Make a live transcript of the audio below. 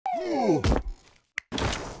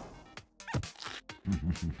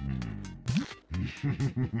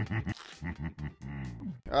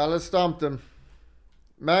Let's stomp them.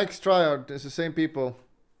 Max tryout. It's the same people.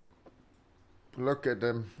 Look at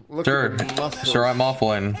them. Look at them muscles. Sir, I'm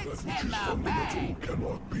offline.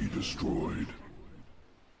 Cannot be destroyed.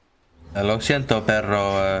 Lo siento,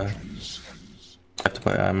 pero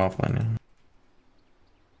I'm offline.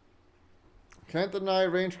 Can't deny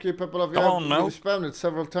range creep people of Oh, no. You spammed it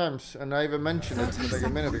several times, and I even mentioned it like a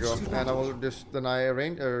minute ago. And I will just deny a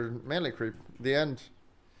range or melee creep. The end.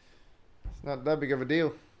 It's not that big of a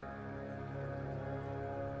deal.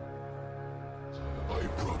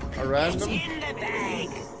 A random. He's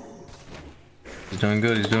doing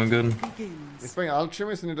good. He's doing good. He's playing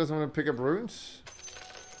alchemist and he doesn't want to pick up runes.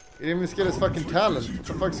 He didn't even get his fucking talent. What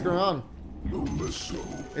the fuck's going on?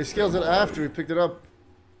 He skills it after he picked it up.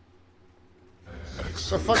 What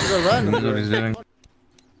the fuck is a random? That's what he's doing.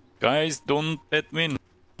 Guys, don't let me.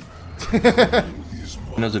 He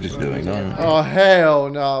knows what he's doing. Don't. Oh hell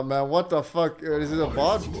no, man! What the fuck? Is this a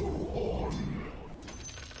bot?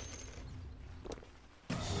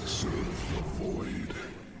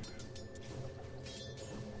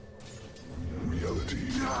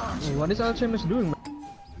 What is Alchemist doing?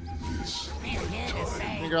 I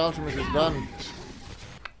think alchemist is done.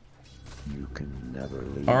 You can never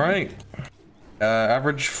leave. All right.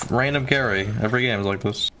 Average random carry. Every game is like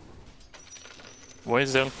this. Why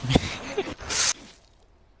is that?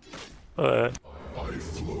 I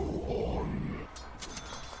flow on.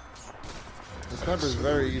 The sniper is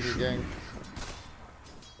very easy gang.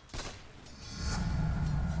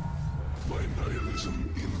 My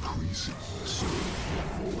nihilism increases. Serve the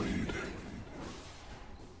void.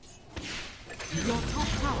 Your top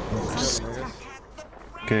tower is under attack.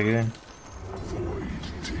 Okay, good. Void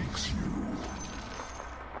takes you.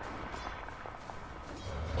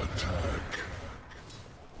 Attack.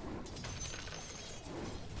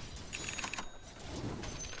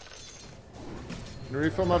 Can you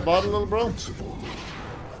refill my bottle, little bro?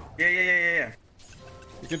 Yeah.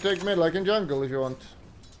 You can take mid like in jungle if you want.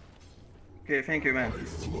 Okay, thank you, man.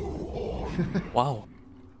 Wow.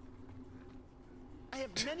 I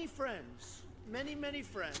have many friends. Many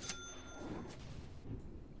friends.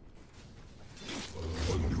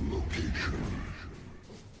 A new location.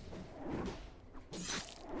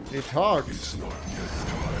 He talks. It's not yet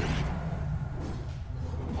time.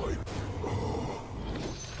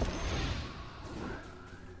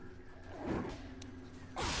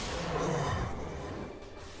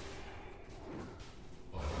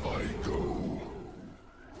 I go.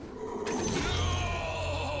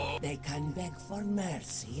 They can beg for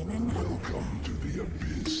mercy in another Come to the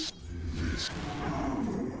abyss. This.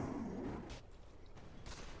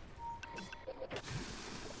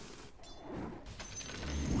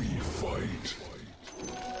 We fight.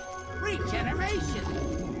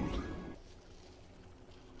 Regeneration.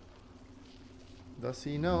 Does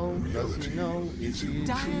he know? Does he know? Is he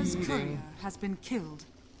Dire's cheating? courier has been killed.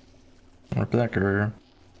 Or that career.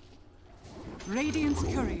 Radiant's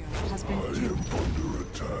courier has been killed. Under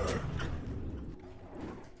attack.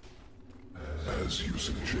 As you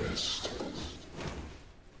suggest.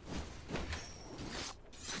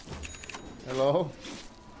 Hello?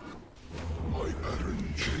 My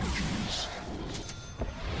pattern changes.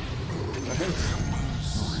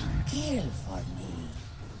 Kill for me.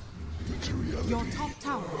 Materiality. Your top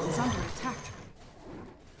tower is under attack.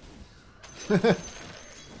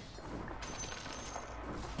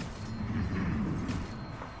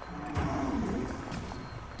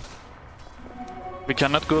 We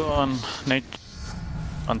cannot go on Nate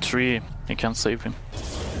on 3. He can't save him.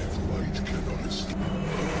 Light cannot escape.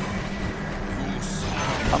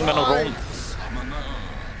 I'm gonna roll.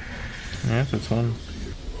 Yes, it's fun.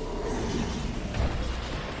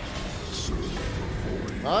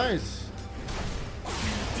 Nice.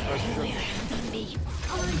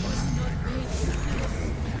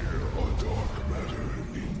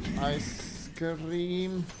 Ice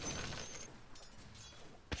cream.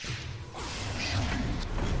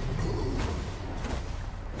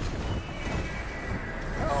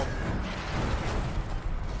 Help.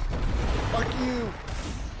 Fuck you.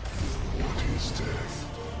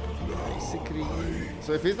 Ice cream.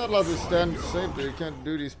 So if he's not allowed to stand safe, he can't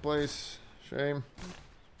do these plays. Shame.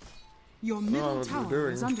 Your what middle we're tower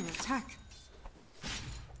doing. is under attack.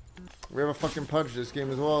 We have a fucking punch this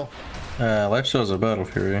game as well. Life shows a battle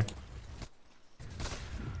fury.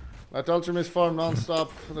 Let Ultramis farm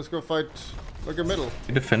non-stop. Let's go fight. Look at middle.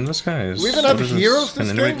 You defend this guy? We even have heroes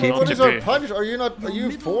this game? Keep What is our punch? Are you not? Are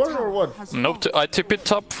you 4 or what? Nope, I tip it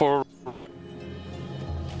top for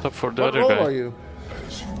the What other role guy. are you?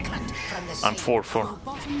 I'm 4-4. Your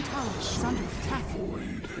bottom tower is under attack.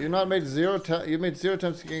 You not made you made 0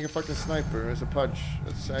 attempts to get a fucking sniper as a pudge.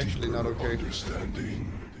 That's actually not okay.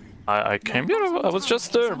 I came here, I was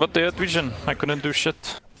just there, but they had vision. I couldn't do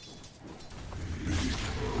shit.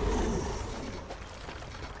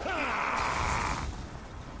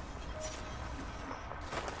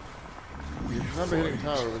 You should not be hitting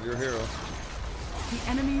tower with your hero. The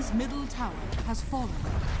enemy's middle tower has fallen.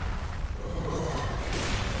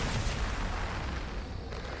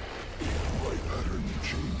 My pattern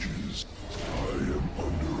changes. I am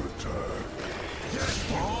under attack.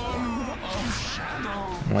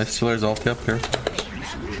 My Steeler's ulti up here.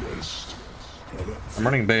 I'm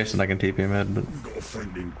running base and I can TP mid, but Got a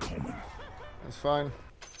friend in common. That's fine.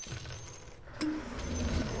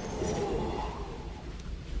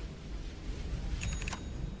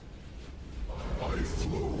 I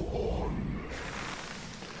flow on.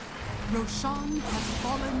 Roshan has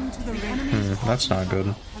fallen to the enemy's that's not good.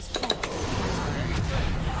 has fallen.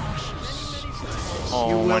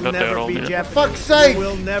 Oh my god, they're all be here. Japanese. Fuck's sake! You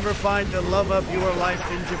will never find the love of your life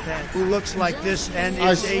in Japan. Who looks like this and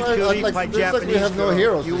I is a swear, cutie like, by this like we Japanese have no girl.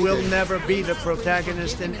 heroes You this will game. never be the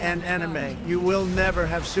protagonist in an anime. You will never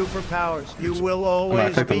have superpowers. You will I'm gonna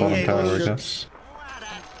always take the be bottom a tower, I loser. guess.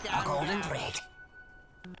 A golden thread.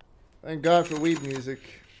 Thank God for weed music.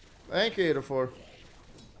 Thank you, Elaitoh.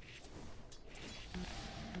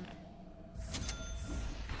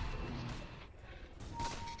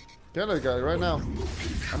 Kill that guy right now.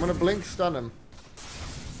 I'm gonna blink stun him.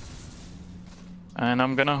 And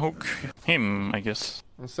I'm gonna hook him, I guess.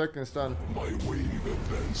 On second stun. My wave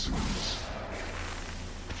advances.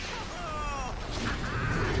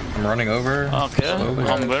 I'm running over. Okay, slowly.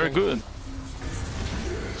 I'm very good.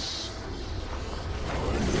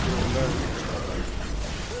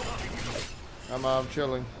 I'm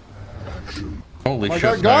chilling. Holy My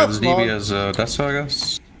shit, God, this God's DB mod. has Deso, I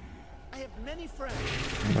guess. I have many friends.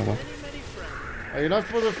 No, well. Many friends. You're not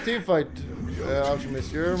supposed to team fight,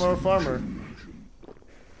 Alchemist. You're more a farmer.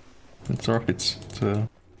 It's alright. It's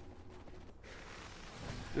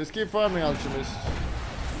Just keep farming, Alchemist.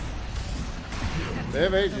 They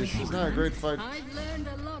have ages. It's not a great fight. I've learned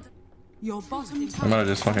a lot. Your bottom I'm tower gonna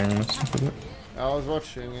just fucking mess with it. I was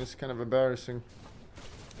watching. It's kind of embarrassing.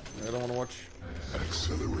 I don't want to watch.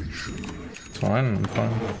 Acceleration. It's fine, I'm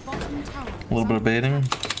fine. bottom tower A little bit of baiting.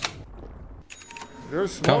 You're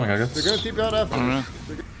smoked. Coming, I guess. They're gonna TP out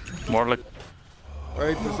after. More like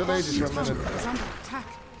Wait, there's still ages for a minute. is under attack.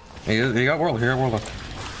 He got world here, world up.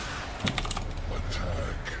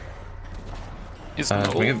 is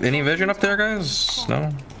Do we have any vision up there, guys?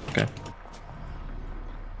 No? Okay.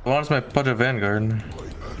 Why is my budget Vanguard?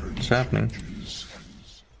 What's happening?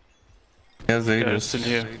 He has yeah, ages. still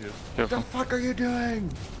here. What the fuck are you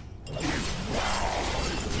doing?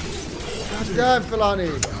 God damn, Filani.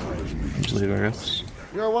 Just leave, I guess.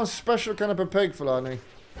 You're one special kind of a peg, Filani.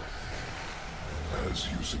 As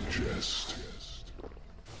you suggest.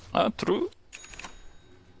 True.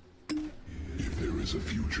 If there is a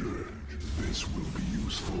future, this will be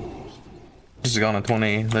useful. This is gone at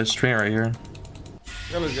 20. There's a train right here.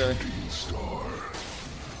 Kill this guy. Star.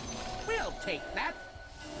 We'll take that.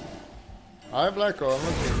 I have blackhole. I'm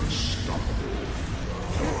looking.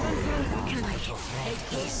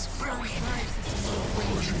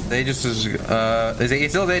 The Aegis is, he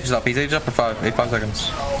still has Aegis up. He's Aegis up for 5 seconds.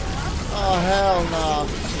 Oh, hell no.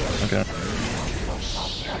 Okay.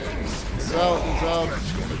 He's out. He's out.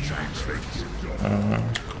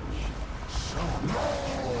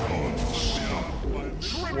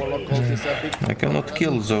 Warlock ult is epic. I cannot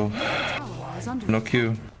kill though. Tower is under No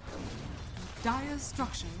Q. Dire's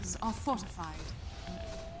structures are fortified.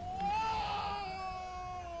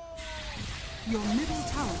 Your middle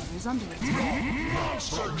tower is under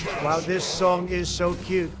attack. Wow, this song is so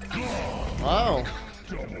cute. Wow.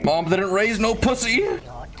 Mom didn't raise no pussy. Your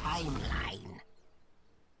timeline.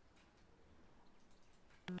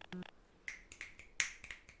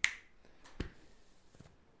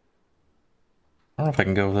 I don't know if I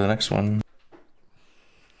can go to the next one.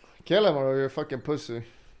 Kill him or you're a fucking pussy.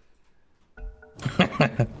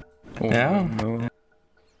 Yeah? No.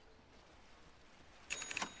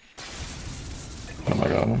 Oh my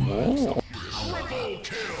god.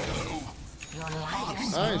 Your life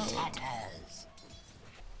Nice. matters.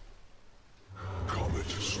 Comet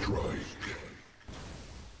strike.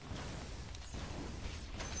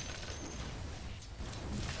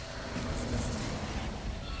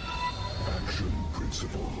 Action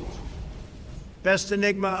principle. Best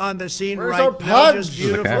Enigma on the scene Where's right our now. punch? Just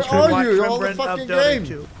beautiful Where to are watch you? from All the Brent of fucking Dota game.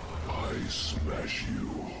 2. I smash you.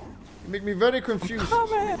 You make me very confused.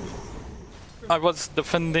 I was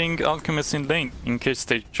defending Alchemist in lane in case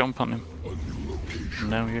they jump on him.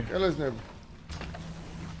 Now here. Kill his noob.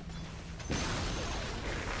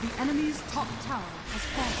 The enemy's top tower has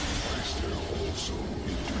fallen.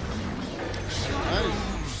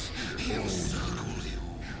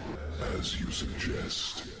 As you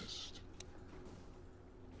suggest.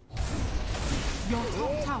 Your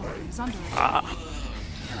top tower is under attack.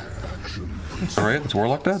 Alright, it's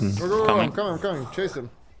Warlock dead. Go, I'm coming. Chase him.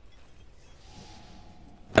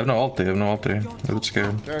 I have no ulti, I'm just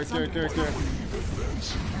scared. Carry.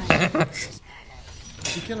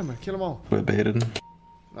 Kill him all. We're baited.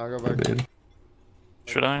 Now go We're back. baited.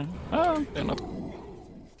 Should I? They're not.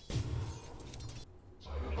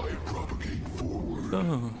 I propagate forward.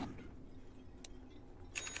 Oh.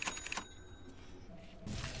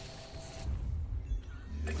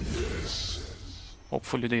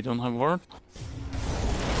 Hopefully they don't have ward.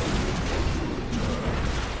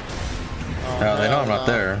 Yeah, they know I'm not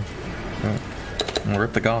there. I'm gonna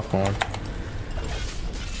rip the golf ball.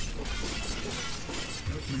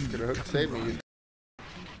 Could have saved me.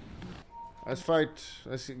 Let's fight.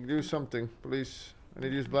 Let's do something, please. I need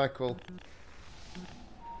to use blackhole.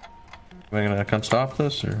 Am I gonna come stop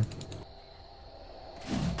this or?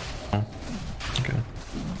 Oh. Okay.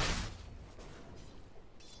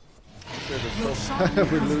 Your shrine We're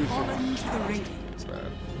has losing. fallen to the radiant. It's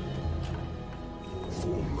bad.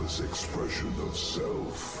 Formless expression of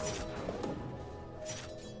self.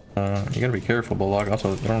 You gotta be careful, Bulldog.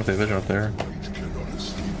 Also, I don't know if they have vision up there. Light cannot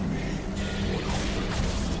escape me.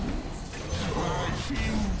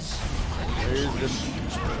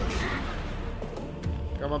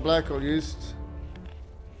 Got my blackhole used.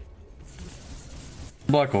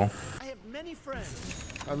 Blackhole. I have many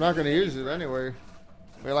friends. I'm not gonna use it anyway.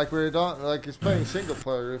 Like it's playing single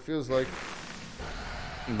player. It feels like.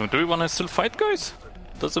 Do we want to still fight, guys?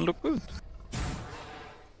 Doesn't look good.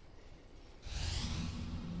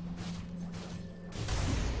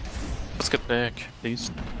 Let's get back,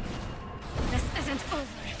 please. This isn't over.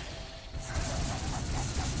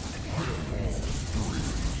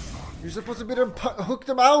 You're supposed to be there, hook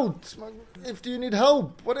them out. If you need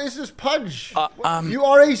help, what is this pudge? You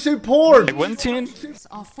are a support. I went in.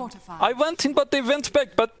 Are fortified. I went in, but they went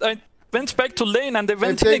back. But I went back to lane, and they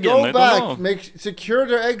went If they in again. go I back, don't know. secure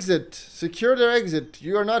their exit. Secure their exit.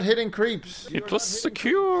 You are not hitting creeps. It was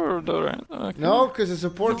secured, alright. Okay. No, because the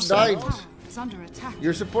support died. Tower is under attack.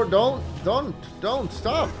 Your support don't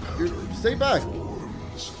stop. Stay back.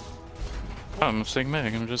 I'm saying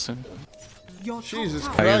Meg. I'm just saying. Your top Jesus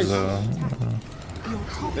tower I use Christ. Your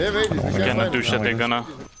top They have ages. They They're can't gonna fight do it. shit. They're gonna.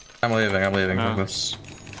 I'm leaving. Yeah. Focus.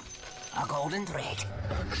 A golden thread.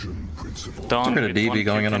 Action principle. Don't. Look at a DB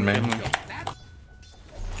going in on me.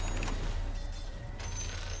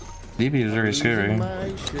 DB is very scary.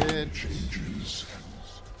 My shit. Changes.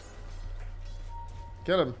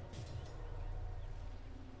 Kill him.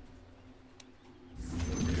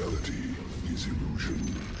 Reality is illusion.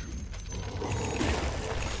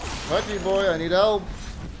 Fight me, boy. I need help.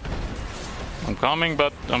 I'm coming,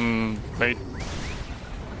 but wait.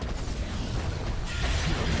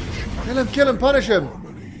 Kill him. Punish him.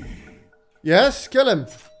 Yes, kill him.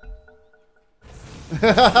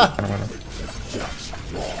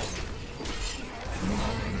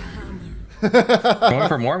 Going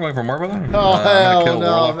for more, brother? Oh, I'm gonna hell kill no,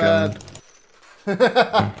 Warlock man. I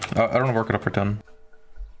don't want to work it up for 10.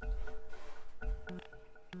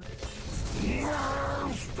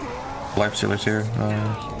 Life stealer's here.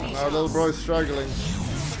 Our little bro's struggling.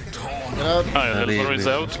 Get out. Oh, yeah, leave, little is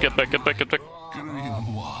leave. out. Get back.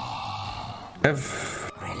 I have.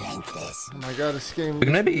 Oh my god, this game. We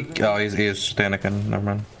can maybe. Oh, he is Stanikin. Never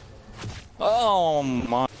mind. Oh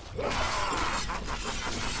my.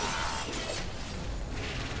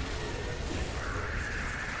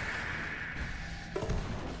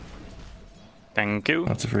 Thank you.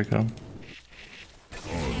 That's a free kill.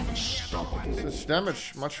 Such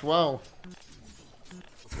damage. Much wow.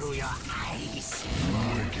 Through your eyes.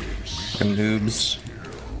 Fucking noobs.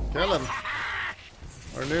 Kill him.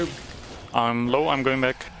 Or noob. I'm low. I'm going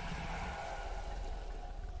back.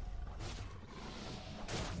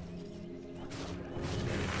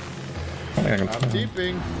 I think I I'm can.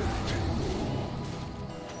 deeping.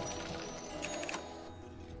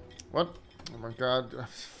 What? Oh my god. I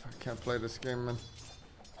can't play this game, man.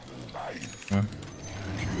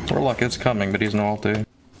 Warlock is coming, but he's no ulti.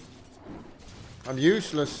 I'm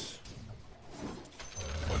useless.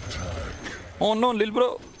 Oh no, little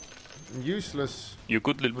bro. I'm useless. You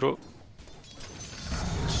good, little bro?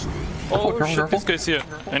 Oh Careful, shit, careful. this guy's here.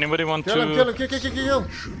 Anybody want Kill to? him. Kill.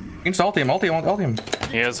 You can ulti him, ulti him.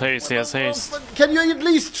 He has haste, he has haste. Can you at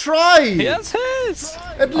least try? He has haste!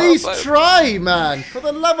 At least try, man! For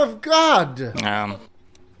the love of God!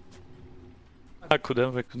 I could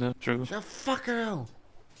have, true. The fucker out.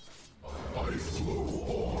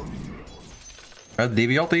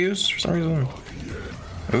 DV ult to use for some reason.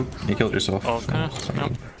 Oop, you killed yourself. Okay,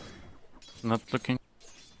 yep. Not looking.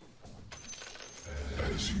 I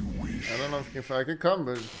don't know if I could come,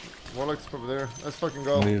 but Warlock's probably there. Let's fucking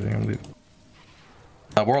go. I'm leaving.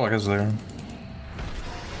 Warlock is there.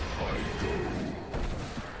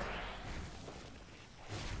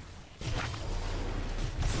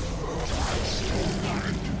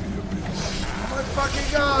 Oh my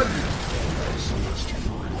fucking God!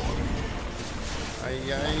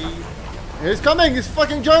 Aye. He's coming! He's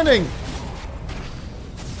fucking joining!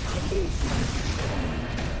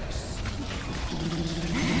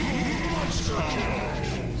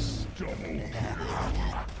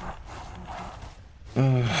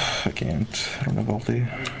 I can't. I don't have ulti.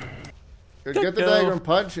 You get the dagger and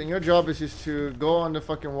punch, and your job is just to go on the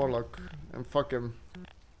fucking Warlock and fuck him.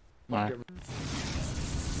 Fuck him.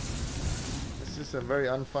 This is a very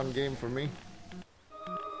unfun game for me.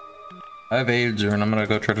 I have AIDS, and I'm gonna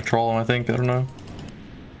go try to troll him, I think. I don't know.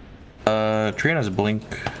 Trina's blink.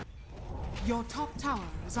 Your top tower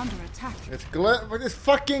is under attack. It's with this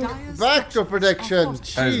fucking backdoor protection.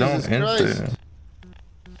 Jesus Christ.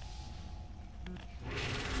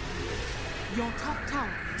 Your top tower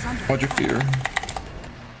is under What'd you fear?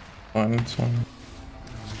 Fine, it's fine.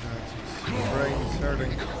 Brain's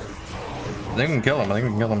hurting. I think we can kill him. I think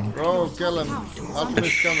we can kill him. Bro, kill him.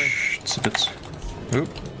 Ultimate's coming. It's oop.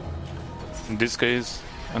 And this guy is.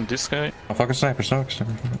 And this guy. Oh, fuck a sniper, sniper.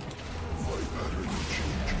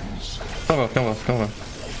 Kill him.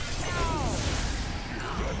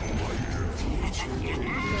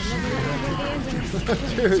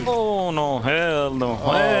 Dude. Oh no, hell no,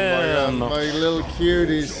 Oh hell my God, my little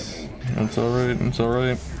cuties. It's alright, it's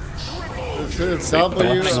alright. It's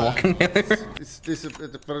W. He's walking there.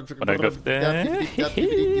 But I got there.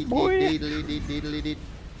 Boy.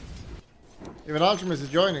 Even Alchemist is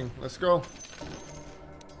joining. Let's go.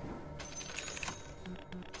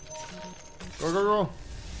 Go.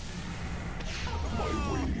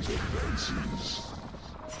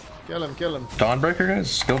 Kill him. Dawnbreaker,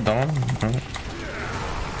 guys? Still Dawn? Right.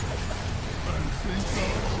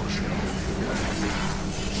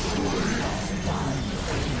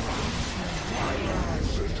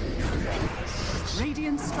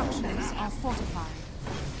 Radiant structures are fortified.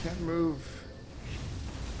 Can't move.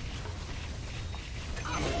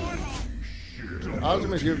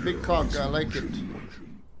 Ultimate, you have a big cock. I like it.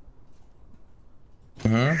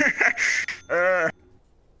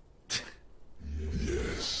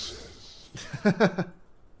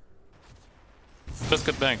 Just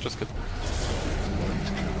get back, just get.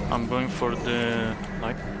 I'm going for the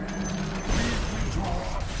light.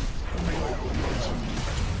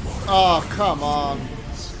 Oh, come on.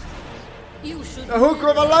 You should A hooker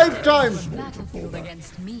of a lifetime! battlefield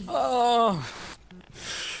against me. Oh.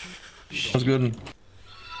 That's good.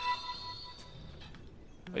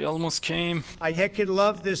 I almost came. I heckin'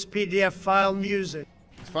 love this PDF file music.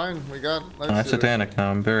 It's fine, we got life I'm satanic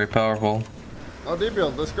now, I'm very powerful. Oh,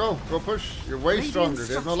 D-build, let's go. Go push. You're way stronger.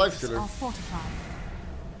 They have no life stealer.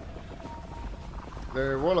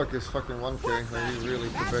 Their Warlock is fucking 1k. Like, he's really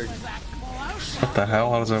too big. What the hell?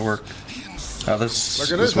 How does that work? Oh, this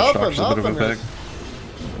Look at this, switch help doc's him, a bit of a help pig.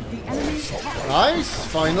 Nice,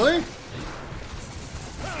 finally.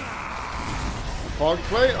 Fog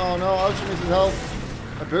plate. Oh no, Ultra needs help.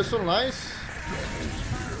 Abyssal, nice.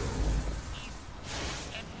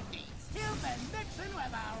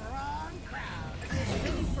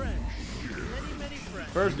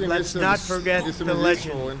 First game. Let's not forget the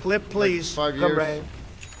legend. Flip, please. Like 5 years.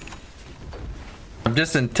 I'm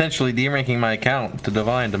just intentionally deranking my account to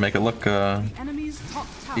Divine to make it look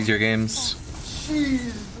easier games.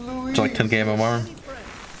 Jeez, To like 10k MMR.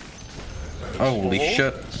 Holy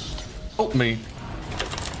shit. Help me.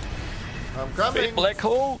 I'm coming.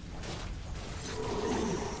 Blackhole.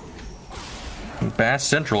 Bass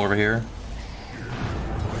Central over here.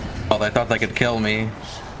 Oh, they thought they could kill me.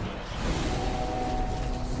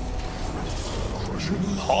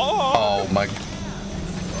 Oh my.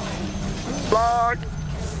 Block.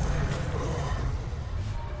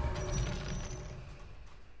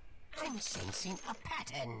 I'm sensing a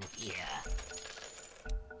pattern here.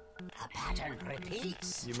 A pattern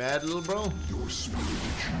repeats. You mad, little bro? Your spirit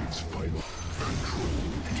achieves final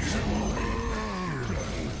control.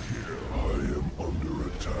 I am under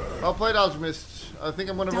attack. Well played, Alchemist. I think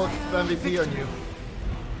I'm gonna vote MVP on you.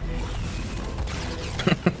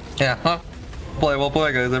 Yeah, huh? Well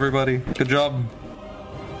play, guys, everybody. Good job.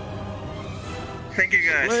 Thank you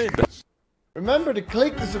guys. Remember to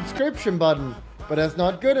click the subscription button, but that's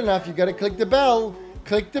not good enough. You gotta click the bell.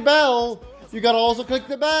 Click the bell. You gotta also click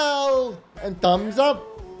the bell and thumbs up.